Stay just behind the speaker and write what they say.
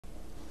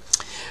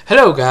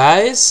Hello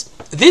guys,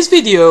 this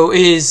video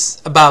is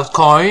about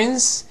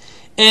coins,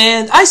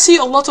 and I see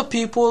a lot of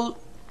people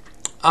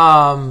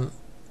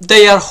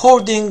they are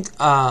hoarding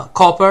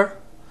copper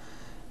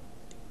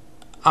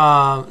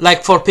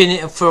like for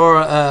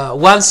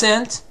 1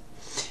 cent.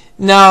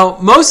 Now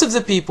most of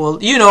the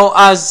people, you know,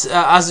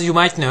 as you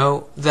might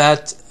know,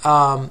 that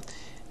from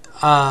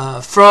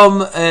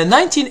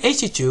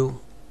 1982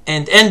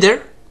 and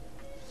under,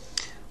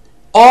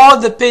 all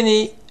the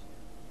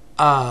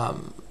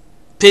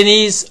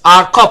pennies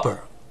are copper,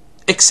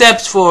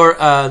 except for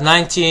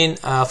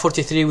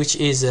 1943, which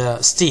is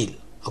steel.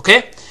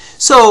 Okay,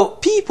 so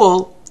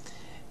people,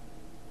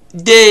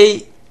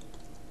 they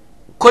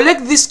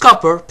collect these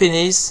copper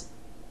pennies,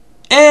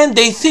 and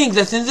they think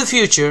that in the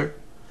future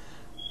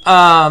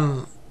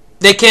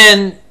they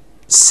can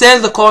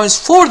sell the coins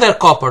for their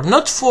copper,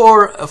 not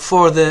for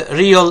the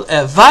real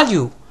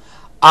value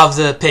of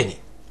the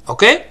penny.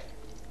 Okay,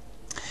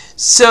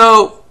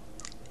 so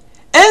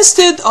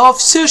instead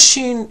of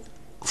searching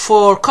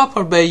for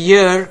copper by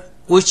year,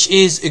 which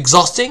is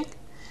exhausting,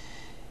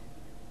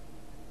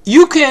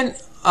 you can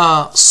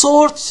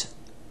sort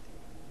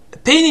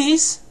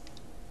pennies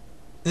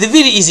the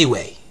very easy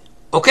way.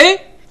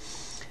 Okay,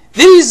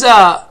 there is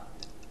a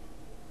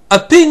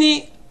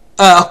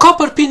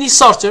copper penny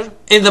sorter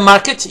in the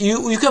market.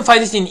 You can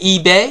find it in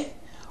eBay,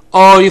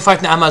 or you find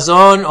it in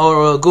Amazon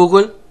or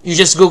Google. You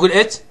just Google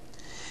it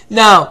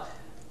now,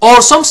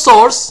 or some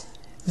stores.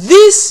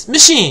 This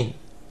machine,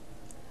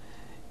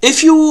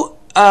 if you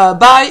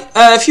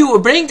if you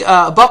bring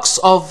a box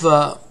of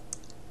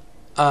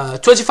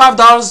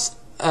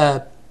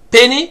 $25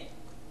 penny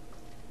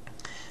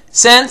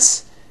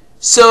cents,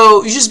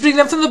 so you just bring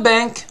them from the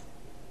bank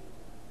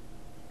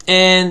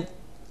and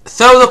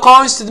throw the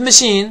coins to the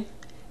machine,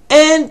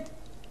 and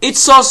it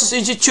sorts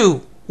into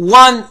two.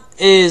 One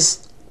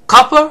is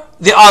copper,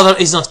 the other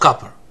is not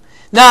copper.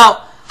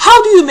 Now,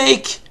 how do you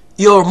make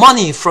your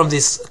money from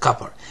this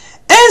copper?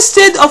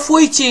 Instead of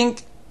waiting,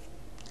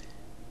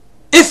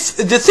 if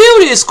the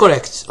theory is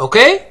correct,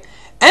 okay,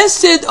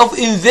 instead of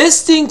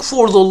investing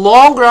for the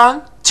long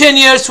run, 10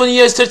 years, 20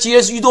 years, 30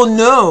 years, you don't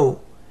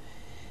know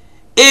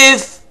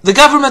if the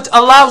government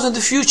allows in the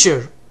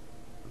future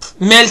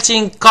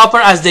melting copper,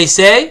 as they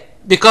say,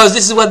 because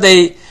this is what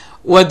they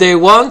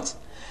want.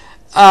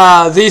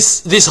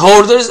 These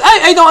hoarders,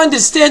 I don't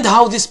understand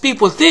how these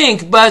people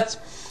think, but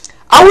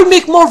I will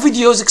make more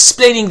videos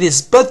explaining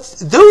this. But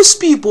those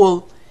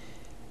people,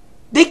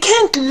 they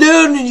can't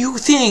learn a new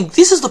thing.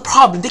 This is the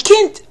problem. They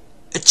can't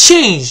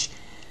change.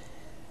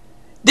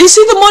 They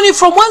see the money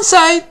from one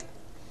side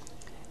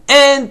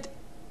and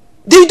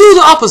they do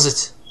the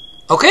opposite.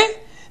 Okay?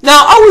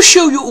 Now I will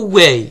show you a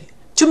way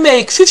to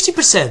make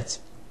 50%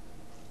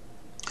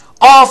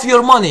 of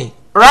your money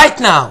right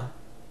now.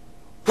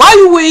 Why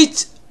you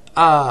wait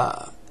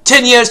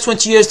 10 years,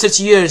 20 years,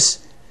 30 years,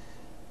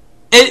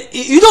 and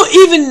you don't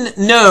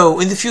even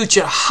know in the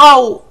future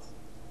how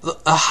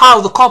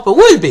the copper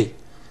will be.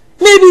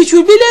 Maybe it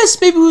will be less,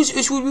 maybe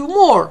it will be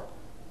more.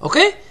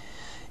 Okay?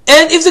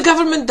 And if the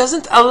government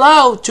doesn't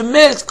allow to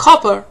melt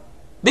copper,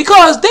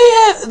 because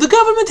the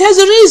government has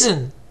a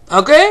reason.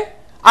 Okay?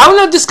 I will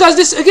not discuss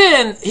this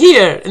again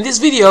here in this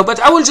video,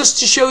 but I will just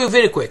show you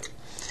very quick.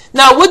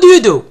 Now, what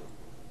do?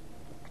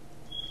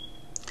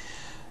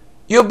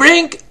 You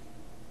bring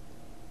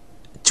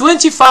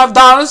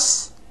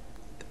 $25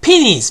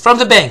 pennies from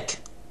the bank.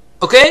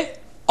 Okay?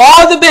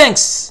 All the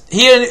banks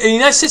here in the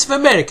United States of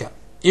America.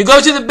 You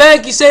go to the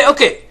bank, you say,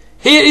 okay,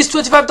 here is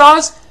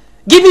 $25,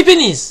 give me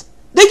pennies.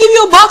 They give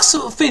you a box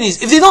of pennies.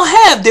 If they don't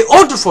have, they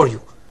order for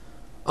you.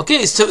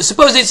 Okay, so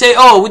suppose they say,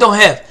 oh, we don't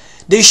have.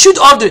 They should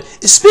order,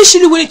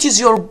 especially when it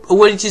is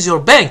your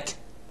bank.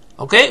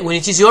 Okay, when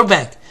it is your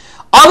bank.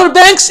 Other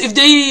banks, if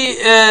they,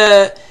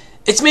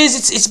 it means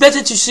it's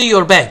better to see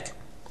your bank.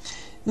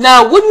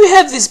 Now, when you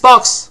have this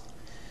box,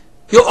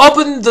 you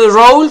open the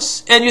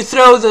rolls and you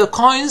throw the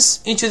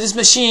coins into this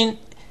machine,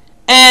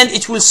 and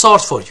it will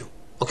sort for you.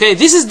 Okay,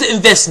 this is the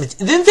investment.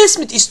 The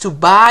investment is to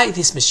buy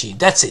this machine.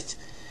 That's it.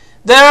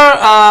 There,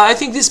 I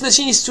think this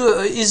machine is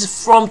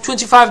from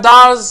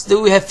 $25.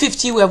 Then we have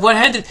 50, we have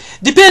 100.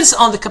 Depends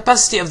on the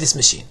capacity of this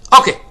machine.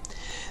 Okay.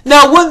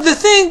 Now, when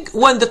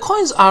the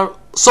coins are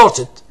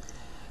sorted,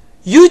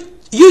 you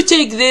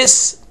take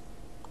this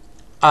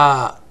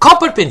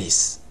copper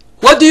pennies.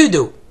 What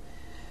do?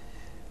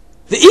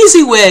 The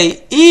easy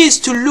way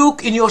is to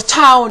look in your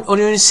town or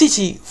in your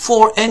city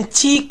for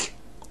antique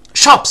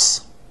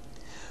shops.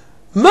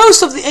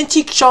 Most of the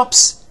antique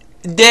shops,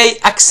 they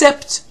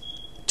accept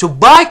to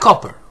buy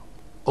copper.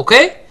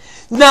 Okay?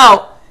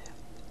 Now,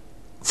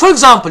 for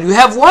example, you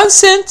have 1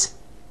 cent,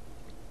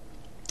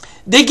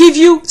 they give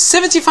you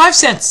 75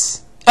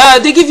 cents.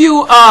 They give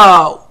you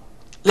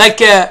like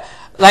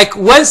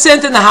 1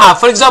 cent and a half.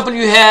 For example,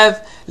 you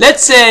have,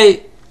 let's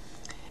say,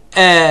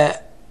 a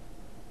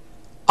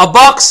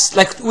box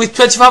like with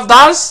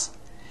 $25.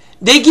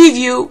 They give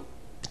you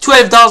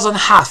 $12 and a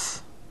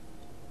half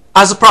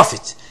as a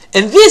profit.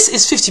 And this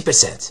is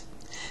 50%.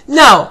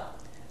 Now,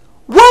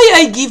 why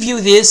I give you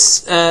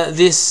this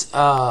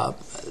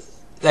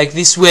like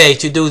this way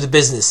to do the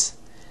business?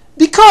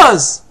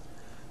 Because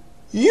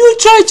you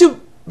try to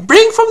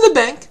bring from the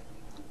bank,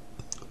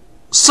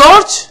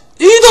 sort,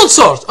 you don't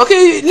sort,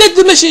 okay, let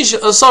the machine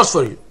sort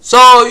for you, so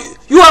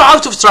you are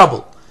out of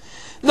trouble.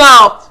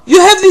 Now you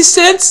have these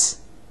cents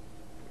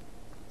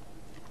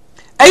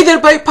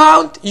either by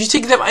pound, you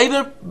take them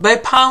either by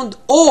pound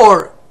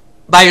or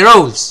by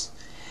rolls,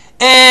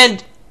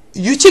 and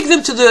you take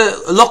them to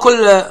the local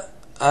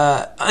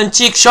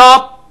antique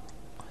shop.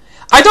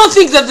 I don't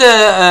think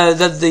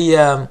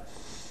that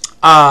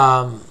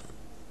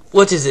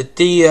what is it?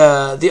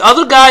 The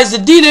other guys, the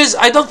dealers,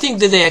 I don't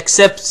think that they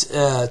accept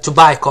to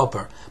buy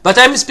copper. But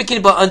I'm speaking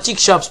about antique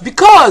shops,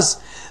 because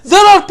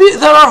there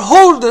are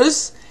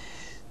holders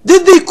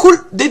that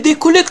they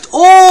collect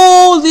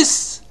all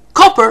this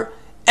copper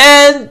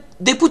and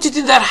they put it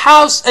in their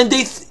house, and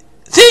they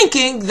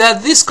thinking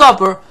that this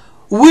copper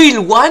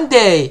will one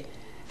day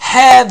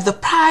have the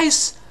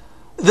price,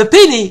 the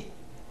penny,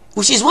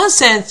 which is 1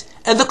 cent,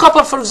 and the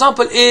copper, for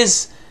example,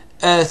 is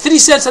 3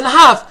 cents and a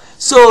half,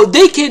 so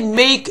they can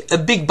make a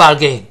big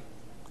bargain.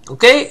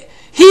 Okay,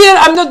 here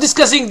I'm not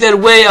discussing their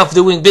way of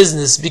doing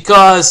business,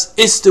 because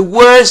it's the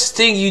worst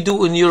thing you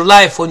do in your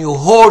life when you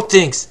hoard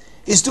things.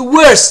 It's the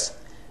worst.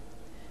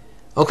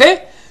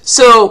 Okay,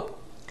 so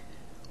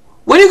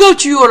when you go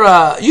to your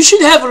you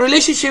should have a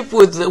relationship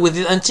with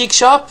the antique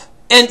shop,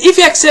 and if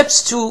he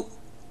accepts to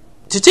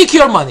take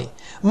your money,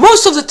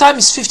 most of the time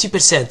it's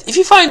 50%. If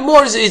you find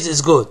more,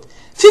 it's good.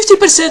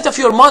 50% of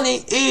your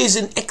money is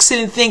an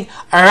excellent thing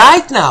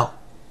right now.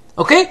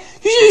 Okay,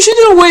 you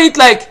shouldn't wait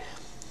like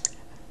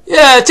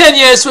 10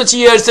 years, 20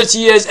 years, 30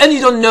 years, and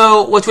you don't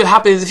know what will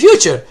happen in the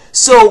future.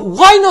 So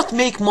why not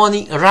make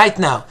money right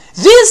now?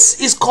 This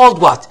is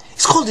called what?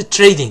 It's called the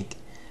trading.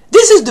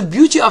 This is the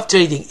beauty of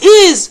trading,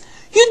 is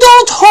you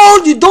don't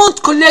hoard, you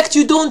don't collect,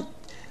 you don't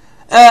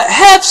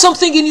have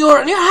something in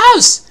your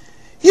house.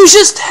 You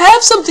just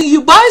have something,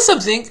 you buy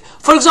something.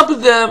 For example,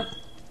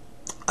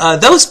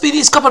 those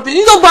pennies, copper pennies,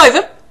 you don't buy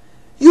them.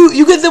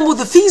 You get them with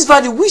the face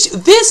value,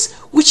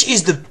 which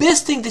is the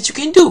best thing that you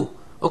can do.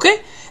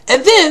 Okay,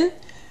 and then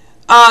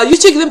you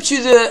take them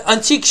to the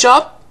antique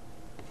shop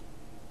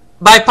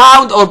by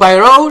pound or by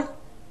roll,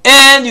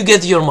 and you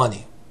get your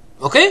money.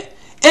 Okay,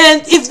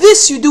 and if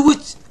this you do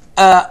it,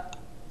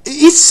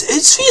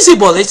 it's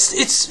feasible.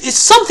 It's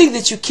something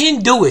that you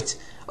can do it.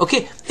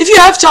 Okay, if you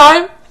have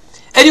time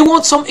and you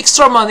want some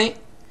extra money,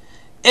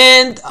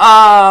 and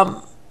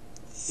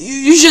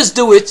you just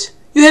do it,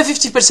 you have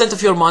 50%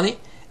 of your money,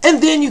 and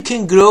then you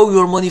can grow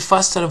your money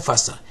faster and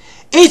faster.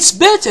 It's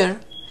better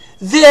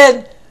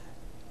than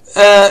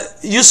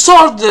you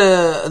sort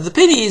the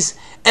pennies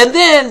and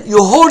then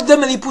you hoard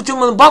them and you put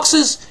them in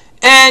boxes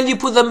and you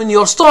put them in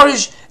your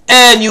storage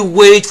and you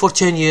wait for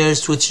 10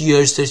 years, 20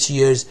 years, 30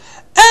 years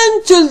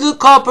until the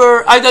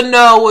copper, I don't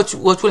know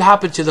what will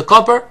happen to the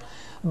copper,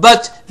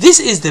 but this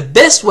is the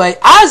best way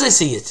as I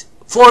see it.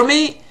 For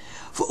me,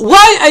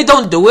 why I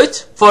don't do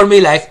it, for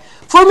me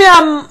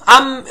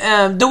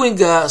I'm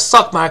doing a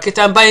stock market,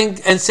 I'm buying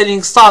and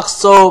selling stocks,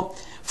 so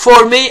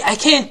for me I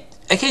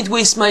can't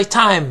waste my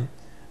time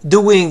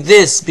doing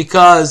this,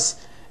 because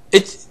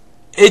it's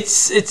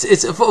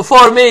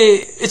for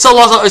me it's a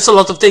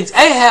lot of things.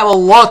 I have a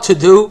lot to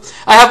do,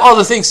 I have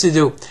other things to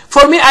do.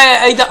 For me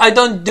I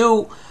don't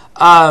do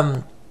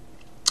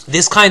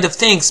this kind of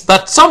things,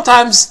 but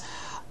sometimes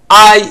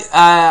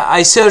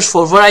I search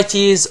for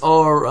varieties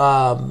or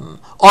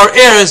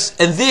errors,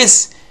 and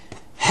this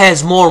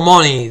has more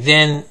money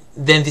than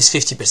this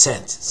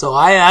 50%. So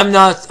I'm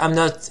not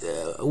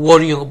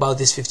worrying about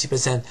this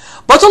 50%.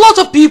 But a lot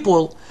of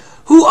people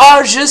who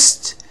are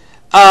just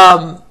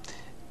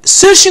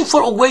searching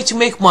for a way to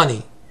make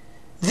money,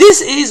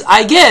 this is,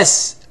 I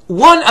guess,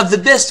 one of the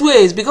best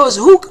ways, because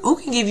who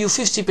can give you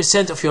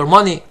 50% of your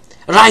money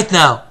right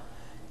now?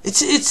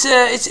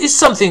 It's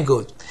something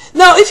good.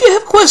 Now, if you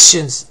have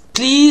questions,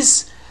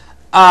 please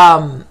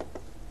comment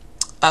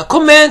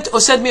or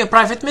send me a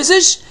private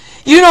message.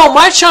 You know,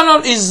 my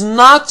channel is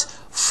not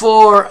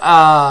for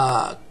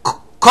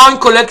coin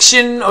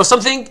collection or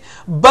something,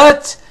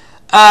 but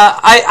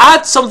I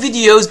add some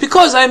videos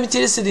because I'm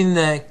interested in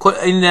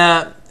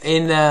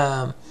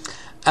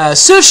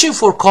searching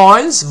for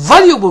coins,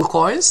 valuable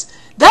coins.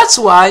 That's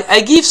why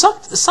I give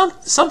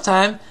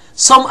sometimes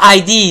some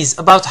ideas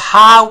about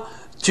how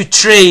to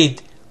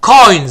trade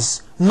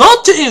coins,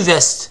 not to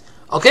invest.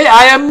 Okay,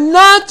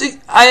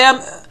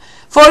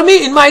 for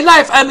me in my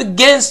life, I'm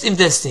against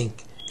investing.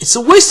 It's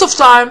a waste of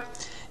time,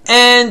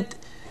 and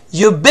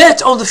you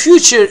bet on the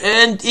future,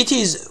 and it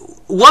is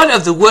one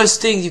of the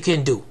worst things you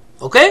can do.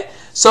 Okay,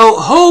 so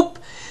hope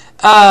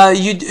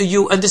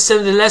you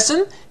understand the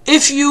lesson.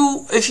 If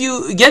you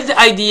get the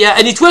idea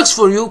and it works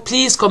for you,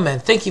 please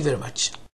comment. Thank you very much.